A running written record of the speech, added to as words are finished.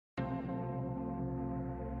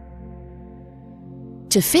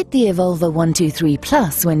To fit the Evolva 123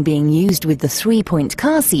 Plus when being used with the 3-point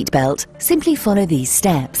car seat belt, simply follow these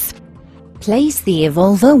steps. Place the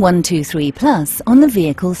Evolva 123 Plus on the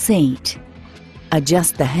vehicle seat.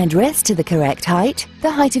 Adjust the headrest to the correct height,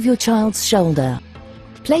 the height of your child's shoulder.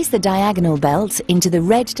 Place the diagonal belt into the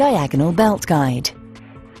red diagonal belt guide.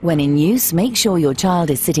 When in use, make sure your child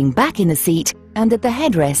is sitting back in the seat and that the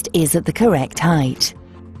headrest is at the correct height.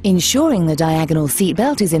 Ensuring the diagonal seat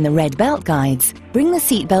belt is in the red belt guides, bring the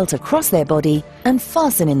seat belt across their body and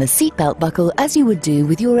fasten in the seat belt buckle as you would do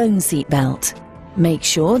with your own seat belt. Make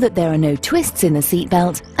sure that there are no twists in the seat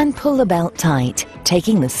belt and pull the belt tight,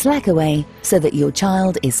 taking the slack away so that your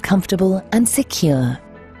child is comfortable and secure.